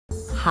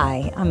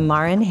Hi, I'm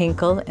Marin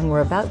Hinkle, and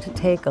we're about to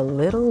take a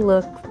little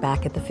look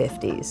back at the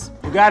 50s.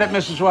 You got it,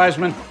 Mrs.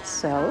 Wiseman.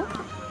 So,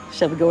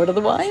 shall we go order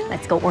the wine?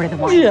 Let's go order the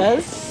wine.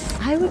 Yes.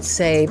 I would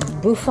say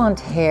bouffant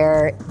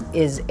hair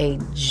is a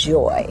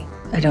joy.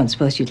 I don't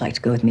suppose you'd like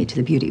to go with me to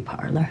the beauty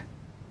parlor?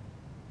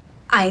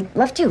 I'd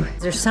love to.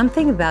 There's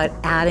something about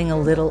adding a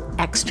little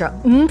extra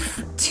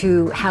oomph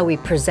to how we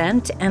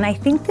present, and I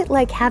think that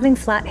like having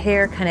flat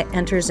hair kind of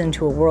enters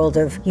into a world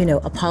of,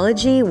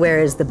 apology,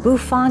 whereas the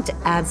bouffant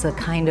adds a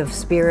kind of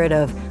spirit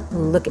of,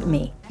 look at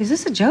me. Is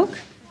this a joke?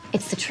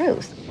 It's the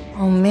truth.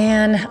 Oh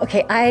man,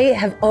 okay, I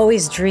have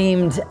always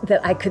dreamed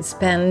that I could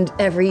spend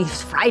every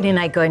Friday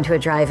night going to a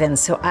drive-in,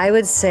 so I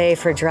would say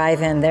for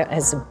drive-in, there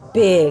is a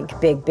big,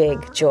 big,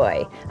 big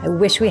joy. I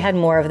wish we had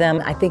more of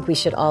them. I think we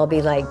should all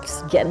be like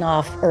getting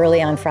off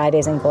early on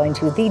Fridays and going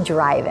to the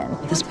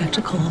drive-in. The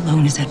spectacle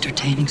alone is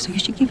entertaining, so you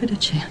should give it a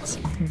chance.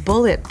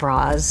 Bullet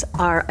bras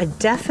are a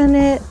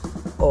definite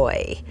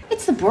oi.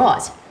 It's the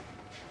bras,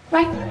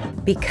 right?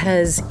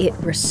 Because it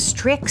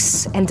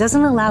restricts and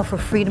doesn't allow for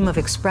freedom of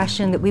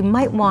expression that we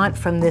might want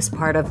from this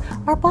part of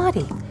our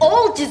body.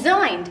 All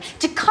designed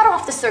to cut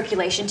off the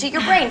circulation to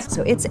your brain.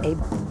 So it's a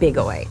big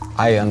oi.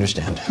 I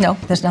understand. No,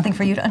 there's nothing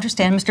for you to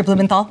understand, Mr.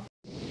 Blumenthal.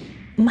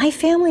 My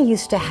family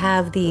used to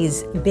have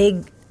these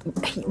big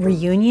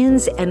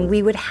reunions, and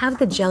we would have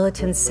the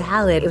gelatin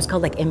salad. It was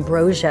called like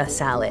ambrosia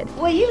salad.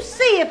 Well, you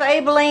see if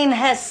Aibileen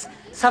has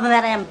some of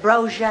that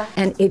ambrosia.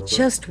 And it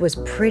just was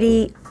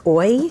pretty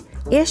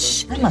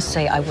oi-ish. I must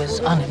say I was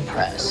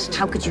unimpressed.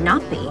 How could you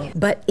not be?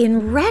 But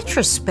in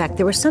retrospect,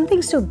 there was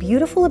something so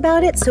beautiful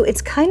about it, so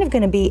it's kind of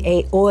gonna be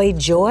a oi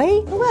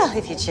joy. Well,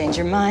 if you change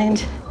your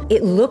mind.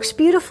 It looks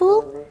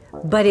beautiful,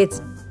 but it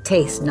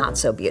tastes not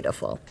so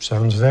beautiful.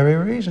 Sounds very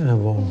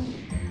reasonable.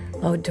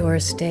 Oh,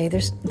 Doris Day,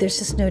 there's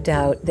just no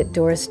doubt that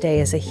Doris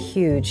Day is a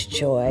huge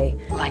joy.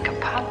 Like a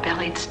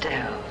pot-bellied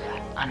stove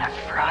on a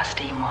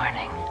frosty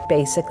morning.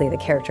 Basically, the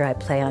character I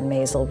play on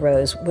Maisel,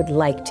 Rose, would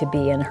like to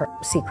be in her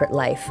secret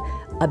life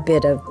a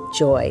bit of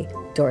joy,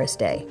 Doris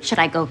Day. Should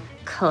I go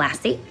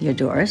classy You're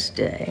Doris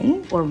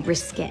Day. or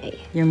risque?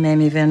 You're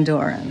Mamie Van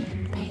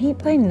Doren.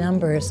 Paint by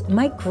numbers.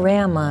 My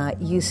grandma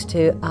used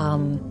to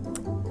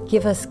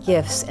give us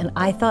gifts, and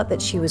I thought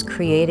that she was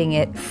creating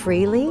it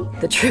freely.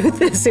 The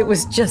truth is, it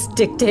was just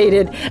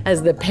dictated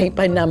as the paint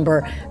by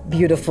number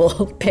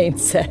beautiful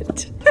paint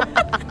set.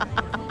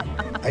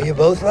 Are you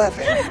both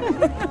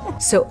laughing?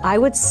 So I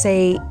would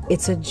say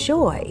it's a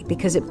joy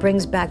because it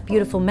brings back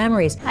beautiful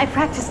memories. I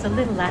practiced a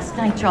little last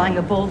night drawing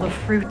a bowl of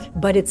fruit.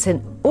 But it's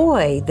an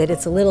oi that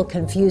it's a little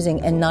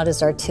confusing and not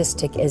as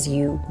artistic as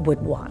you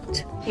would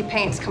want. He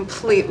paints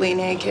completely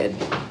naked.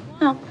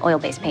 Well,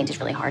 oil-based paint is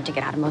really hard to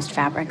get out of most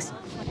fabrics.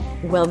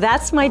 Well,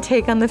 that's my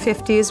take on the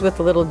 50s with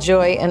a little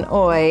joy and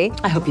oi.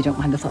 I hope you don't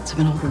mind the thoughts of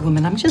an older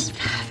woman. I'm just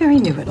very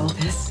new at all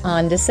this.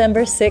 On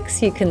December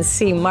 6th, you can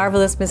see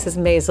Marvelous Mrs.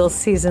 Maisel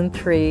Season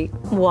 3.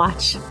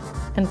 Watch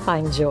and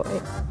find joy.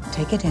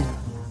 Take it in.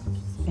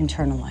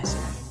 Internalize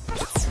it.